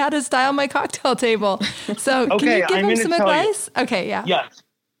taught me how to style my cocktail table. So can you give them some advice? Okay, yeah. Yes.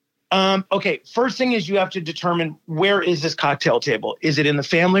 Okay. First thing is you have to determine, where is this cocktail table? Is it in the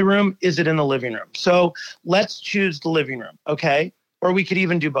family room? Is it in the living room? So let's choose the living room. Okay. Or we could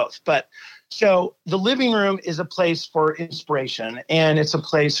even do both. So the living room is a place for inspiration, and it's a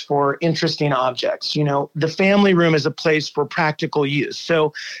place for interesting objects. The family room is a place for practical use.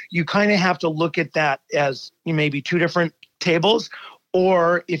 So you kind of have to look at that as maybe two different tables.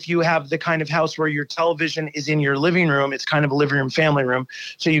 Or if you have the kind of house where your television is in your living room, it's kind of a living room, family room.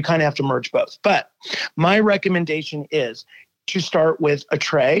 So you kind of have to merge both. But my recommendation is to start with a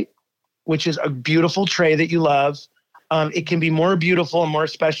tray, which is a beautiful tray that you love. It can be more beautiful and more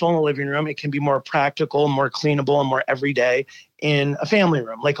special in the living room. It can be more practical and more cleanable and more everyday in a family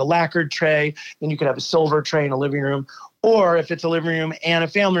room, like a lacquered tray. Then you could have a silver tray in a living room. Or if it's a living room and a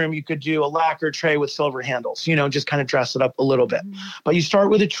family room, you could do a lacquered tray with silver handles, just kind of dress it up a little bit. But you start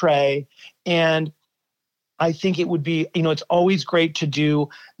with a tray, and I think it would be, it's always great to do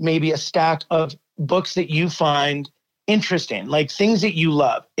maybe a stack of books that you find interesting, like things that you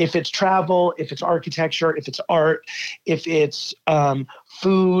love. If it's travel, if it's architecture, if it's art, if it's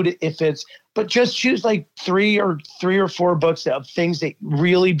food, but just choose like three or four books of things that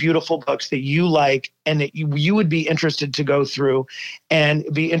really beautiful books that you like and that you would be interested to go through and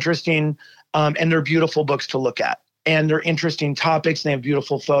be interesting. And they're beautiful books to look at. And they're interesting topics. And they have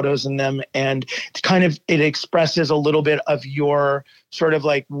beautiful photos in them. And it expresses a little bit of your sort of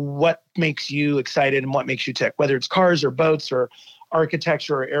like what makes you excited and what makes you tick, whether it's cars or boats or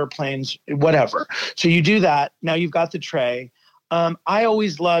architecture or airplanes, whatever. So you do that. Now you've got the tray. I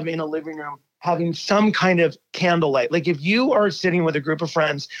always love in a living room having some kind of candlelight. Like if you are sitting with a group of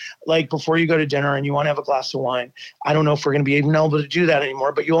friends, like before you go to dinner and you want to have a glass of wine, I don't know if we're going to be even able to do that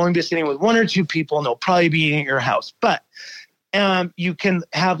anymore, but you'll only be sitting with one or two people and they'll probably be eating at your house. But you can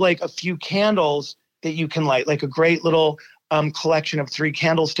have like a few candles that you can light, like a great little collection of 3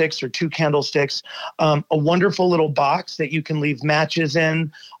 candlesticks or 2 candlesticks, a wonderful little box that you can leave matches in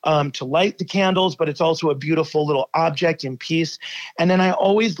to light the candles, but it's also a beautiful little object in piece. And then I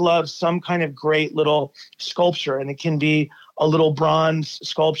always love some kind of great little sculpture, and it can be a little bronze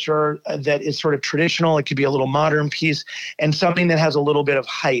sculpture that is sort of traditional. It could be a little modern piece, and something that has a little bit of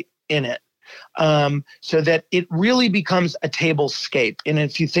height in it. So that it really becomes a tablescape. And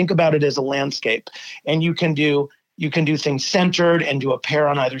if you think about it as a landscape, and you can do things centered and do a pair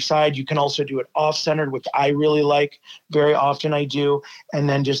on either side. You can also do it off-centered, which I really like. Very often I do. And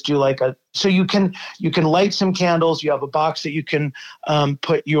then just do so you can light some candles. You have a box that you can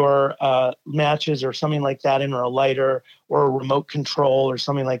put your matches or something like that in, or a lighter or a remote control or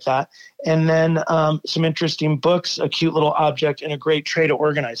something like that. And then some interesting books, a cute little object, and a great tray to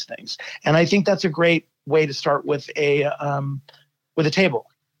organize things. And I think that's a great way to start with a table.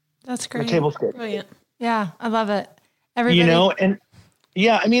 That's great. A tablescape. Brilliant. Yeah, I love it. Everybody. And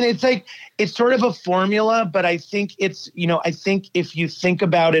yeah, I mean, it's sort of a formula, but I think I think if you think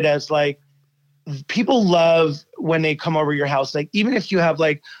about it as like, people love when they come over your house, like even if you have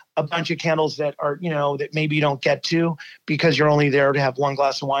like a bunch of candles that are, that maybe you don't get to because you're only there to have one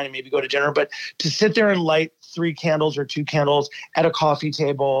glass of wine and maybe go to dinner, but to sit there and light 3 candles or 2 candles at a coffee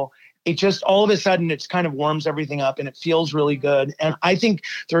table, it just all of a sudden it's kind of warms everything up and it feels really good. And I think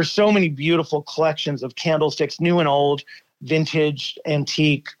there are so many beautiful collections of candlesticks, new and old, vintage,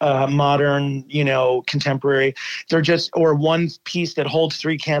 antique, modern, contemporary. They're just, or one piece that holds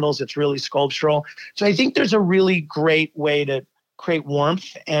 3 candles. It's really sculptural. So I think there's a really great way to create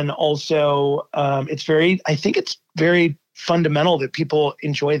warmth. And also I think it's very fundamental that people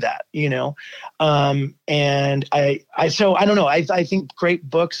enjoy that, and so I don't know. I think great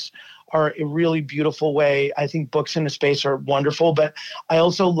books are a really beautiful way. I think books in a space are wonderful, but I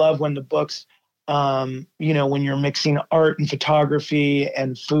also love when the books, when you're mixing art and photography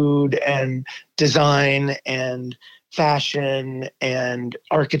and food and design and fashion and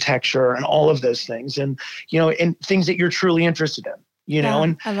architecture and all of those things, and and things that you're truly interested in,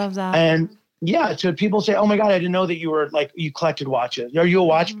 and I love that. Yeah. So people say, oh my God, I didn't know that you collected watches. Are you a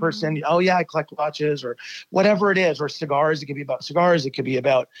watch person? Oh yeah, I collect watches, or whatever it is, or cigars. It could be about cigars. It could be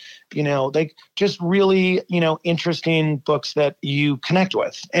about, like just really, interesting books that you connect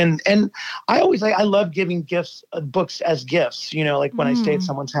with. And I love giving books as gifts, like when I stay at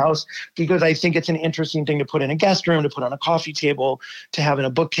someone's house, because I think it's an interesting thing to put in a guest room, to put on a coffee table, to have in a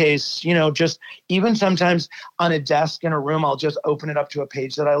bookcase, just even sometimes on a desk in a room, I'll just open it up to a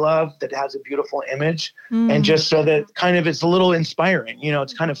page that I love that has a beautiful image, and just so that kind of it's a little inspiring,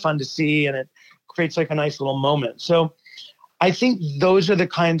 it's kind of fun to see, and it creates like a nice little moment. So I think those are the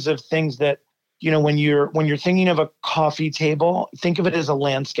kinds of things that, when you're thinking of a coffee table, think of it as a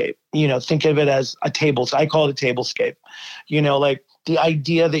landscape, think of it as a table. So I call it a tablescape, like the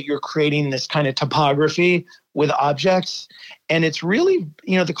idea that you're creating this kind of topography with objects. And it's really,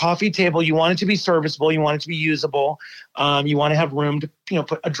 the coffee table, you want it to be serviceable. You want it to be usable. You want to have room to,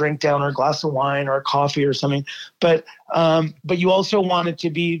 put a drink down or a glass of wine or a coffee or something. But you also want it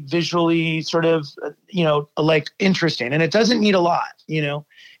to be visually sort of, like interesting. And it doesn't need a lot,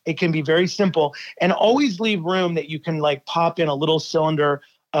 It can be very simple, and always leave room that you can like pop in a little cylinder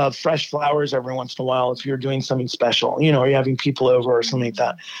of fresh flowers every once in a while if you're doing something special, or you're having people over or something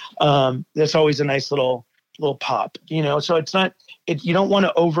like that. That's always a nice little pop, so it's not, you don't want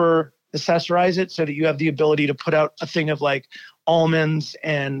to over accessorize it so that you have the ability to put out a thing of like almonds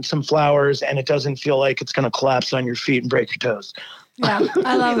and some flowers, and it doesn't feel like it's going to collapse on your feet and break your toes. Yeah,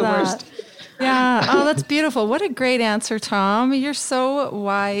 I love that. Worst. Yeah. Oh, that's beautiful. What a great answer, Thom. You're so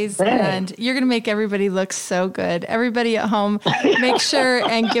wise, and you're going to make everybody look so good. Everybody at home, make sure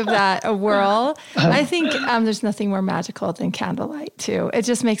and give that a whirl. I think there's nothing more magical than candlelight too. It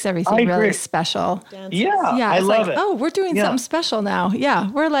just makes everything really special. Yeah. I love it. Oh, we're doing something special now.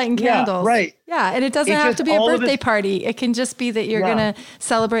 Yeah. We're lighting candles. Right. Yeah. And it doesn't have to be a birthday party. It can just be that you're going to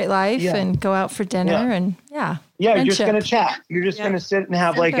celebrate life and go out for dinner and Yeah, friendship. You're just going to chat. You're just going to sit and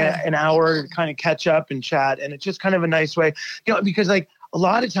have like an hour to kind of catch up and chat. And it's just kind of a nice way, because like a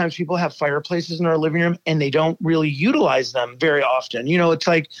lot of times people have fireplaces in their living room and they don't really utilize them very often. It's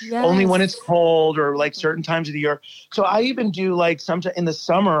like only when it's cold or like certain times of the year. So I even do like sometimes in the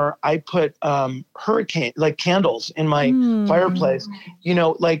summer, I put hurricane like candles in my fireplace,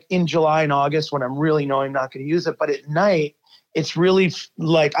 like in July and August when I'm really know I'm not going to use it. But at night, it's really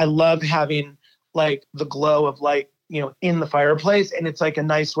like I love having like the glow of light, in the fireplace. And it's like a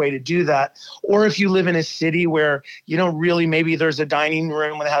nice way to do that. Or if you live in a city where you don't really, maybe there's a dining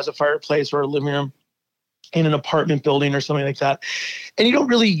room that has a fireplace or a living room in an apartment building or something like that, and you don't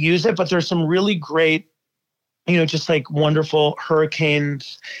really use it, but there's some really great, just like wonderful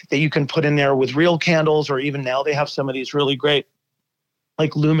hurricanes that you can put in there with real candles, or even now they have some of these really great,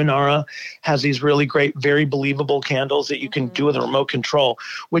 like Luminara has these really great, very believable candles that you can do with a remote control,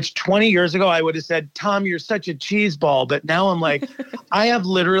 which 20 years ago, I would have said, Thom, you're such a cheese ball. But now I'm like, I have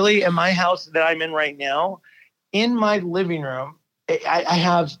literally in my house that I'm in right now, in my living room, I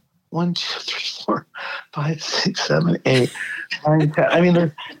have 1, 2, 3, 4, 5, 6, 7, 8, 9, 10. I mean,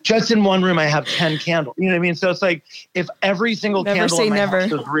 there's just in one room, I have 10 candles. You know what I mean? So it's like, if every single candle in my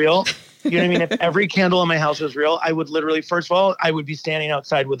house was real, you know what I mean? If every candle in my house was real, I would literally, first of all, I would be standing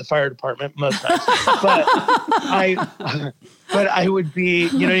outside with the fire department most times. But I would be,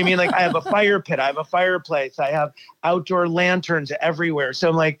 you know what I mean? Like I have a fire pit, I have a fireplace, I have outdoor lanterns everywhere. So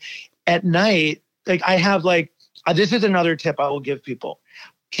I'm like, at night, like I have like, this is another tip I will give people.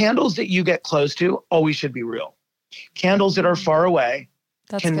 Candles that you get close to always should be real. Candles that are far away,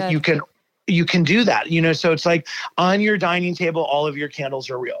 you can do that, so it's like on your dining table, all of your candles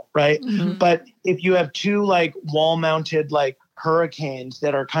are real, right? Mm-hmm. But if you have two like wall mounted like hurricanes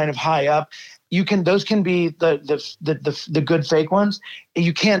that are kind of high up, those can be the good fake ones.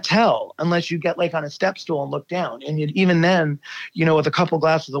 You can't tell unless you get like on a step stool and look down. And even then, with a couple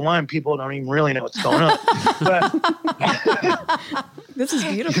glasses of wine, people don't even really know what's going on. But this is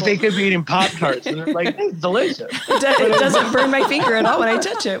beautiful. They could be eating Pop-Tarts and it's like, it's delicious. It doesn't burn my finger at all when I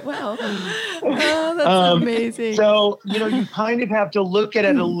touch it. Wow. Oh, that's amazing. So, you kind of have to look at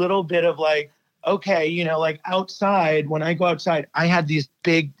it a little bit of like, okay, like outside, when I go outside, I had these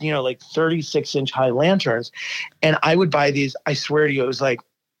big, like 36-inch high lanterns, and I would buy these. I swear to you, it was like,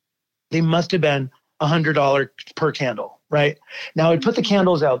 they must have been $100 per candle, right? Now I'd put the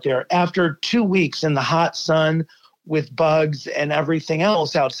candles out there after 2 weeks in the hot sun with bugs and everything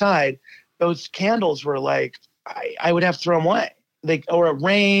else outside. Those candles were like, I would have to throw them away. Or it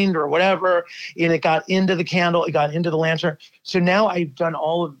rained or whatever, and it got into the candle, it got into the lantern. So now I've done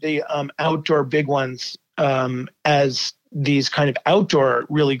all of the outdoor big ones as these kind of outdoor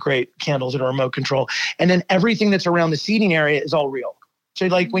really great candles that are remote control. And then everything that's around the seating area is all real. So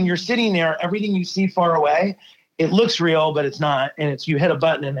like when you're sitting there, everything you see far away, it looks real, but it's not. And it's, you hit a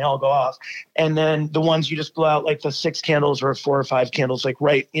button and they all go off. And then the ones you just blow out, like the 6 candles or 4 or 5 candles, like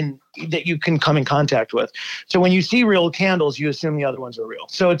right in that you can come in contact with. So when you see real candles, you assume the other ones are real.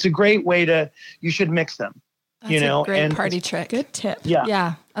 So it's a great way you should mix them. That's a great party trick. Good tip. Yeah.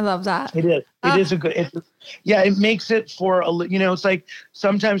 Yeah. I love that. It is. It is a good, it makes it for, it's like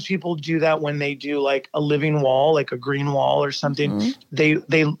sometimes people do that when they do like a living wall, like a green wall or something.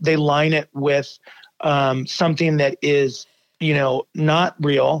 Mm-hmm. They line it with something that is, not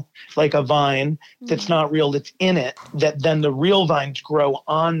real, like a vine that's not real, that's in it, that then the real vines grow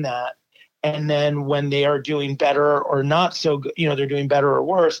on that. And then when they are doing better or not so good, they're doing better or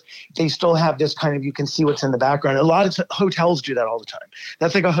worse, they still have this kind of, you can see what's in the background. A lot of hotels do that all the time.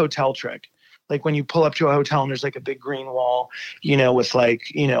 That's like a hotel trick. Like when you pull up to a hotel and there's like a big green wall, with like,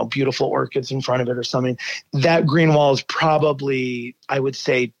 beautiful orchids in front of it or something. That green wall is probably, I would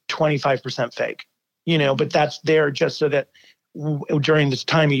say 25% fake, but that's there just so that during this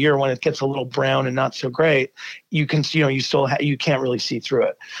time of year when it gets a little brown and not so great, you can see, you can't really see through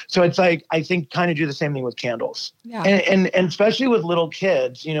it. So it's like, I think kind of do the same thing with candles. Yeah. And especially with little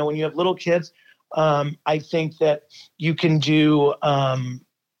kids, when you have little kids, I think that you can do,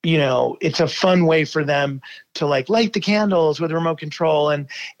 it's a fun way for them to like light the candles with remote control and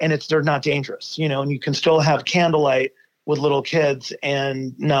they're not dangerous, and you can still have candlelight with little kids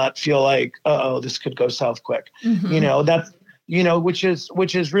and not feel like, this could go south quick. Mm-hmm. That's,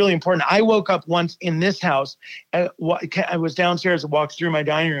 which is really important. I woke up once in this house. I was downstairs and walked through my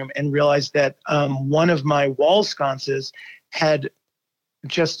dining room and realized that one of my wall sconces had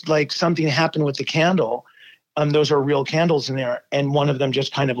just like something happened with the candle. Those are real candles in there. And one of them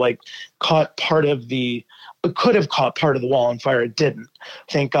just kind of like caught it could have caught part of the wall on fire. It didn't,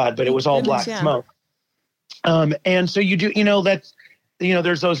 thank God, but it was all black smoke. And so you do, that's,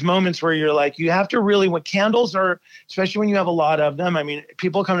 there's those moments where you're like, you have to really, what candles are, especially when you have a lot of them. I mean,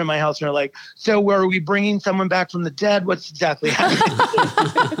 people come to my house and are like, so are we bringing someone back from the dead? What's exactly happening?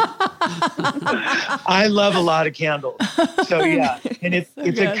 I love a lot of candles. So yeah, and it's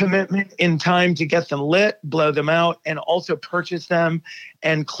a commitment in time to get them lit, blow them out, and also purchase them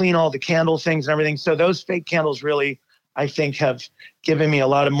and clean all the candle things and everything. So those fake candles really, I think, have given me a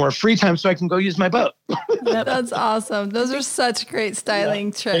lot of more free time so I can go use my boat. That's awesome. Those are such great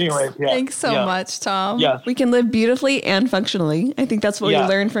styling tricks. Anyway, Thanks so much, Thom. Yeah. We can live beautifully and functionally. I think that's what we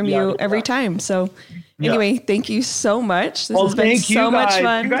learn from you every time. So anyway, thank you so much. This has been so much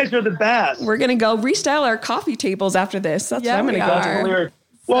fun. You guys are the best. We're going to go restyle our coffee tables after this. That's what I'm going to go do.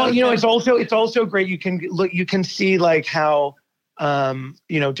 Well, it's also great. You can see like how,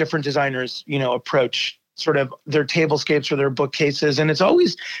 different designers, approach sort of their tablescapes or their bookcases. And it's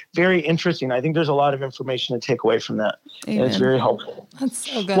always very interesting. I think there's a lot of information to take away from that. Amen. And it's very helpful. That's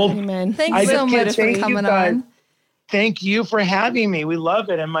so good. Well, Amen. Thanks so much for coming on. Thank you for having me. We love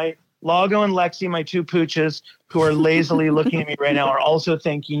it. And my Lago and Lexi, my 2 pooches, who are lazily looking at me right now, are also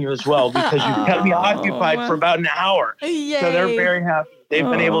thanking you as well, because you kept me occupied for about an hour. Yay. So they're very happy. They've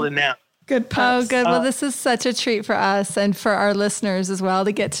been able to nap. Good pups. Oh, good. Well, this is such a treat for us and for our listeners as well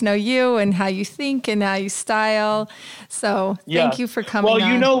to get to know you and how you think and how you style. So thank you for coming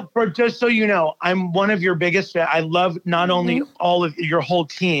on. Just so you know, I'm one of your biggest fans. I love not only all of your whole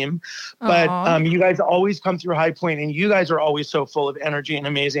team, but you guys always come through High Point, and you guys are always so full of energy and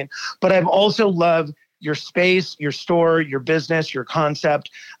amazing. But I've also loved your space, your store, your business, your concept.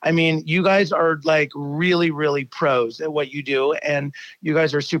 I mean, you guys are like really, really pros at what you do. And you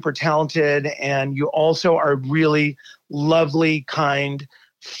guys are super talented. And you also are really lovely, kind,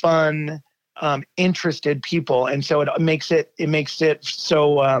 fun, interested people. And so it makes it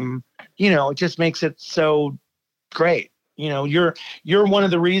so, it just makes it so great. You're one of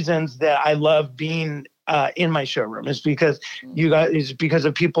the reasons that I love being in my showroom is because because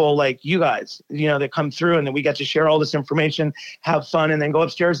of people like you guys, that come through, and then we get to share all this information, have fun, and then go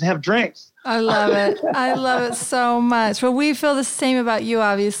upstairs and have drinks. I love it. I love it so much. Well, we feel the same about you,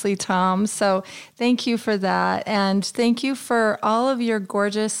 obviously, Thom. So thank you for that. And thank you for all of your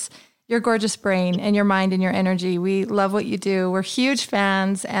gorgeous brain and your mind and your energy. We love what you do. We're huge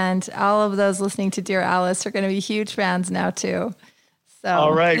fans, and all of those listening to Dear Alice are going to be huge fans now too. So,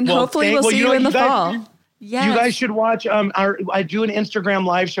 all right. And hopefully we'll see you in the fall. Yes. You guys should watch. I do an Instagram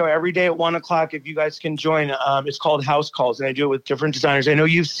live show every day at 1:00. If you guys can join, it's called House Calls, and I do it with different designers. I know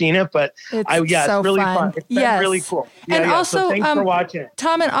you've seen it, but it's really fun. It's been really cool. And also, so thanks for watching it,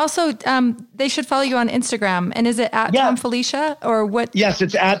 Thom. And also, they should follow you on Instagram. And is it at Thom Filicia or what? Yes,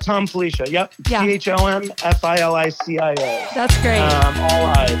 it's at Thom Filicia. Yep. Yeah. THOMFILICIA. That's great. All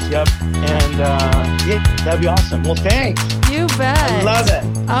eyes. Yep. And that'd be awesome. Well, thanks. You bet. I love it.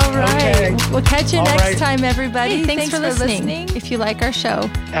 All right. Okay. We'll catch you next time, everybody. Hey, thanks for listening. If you like our show,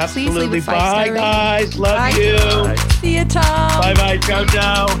 absolutely. Please leave a 5-star Bye, guys. Love you. See you, Thom. Bye-bye. Ciao,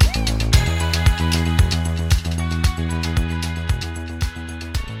 ciao.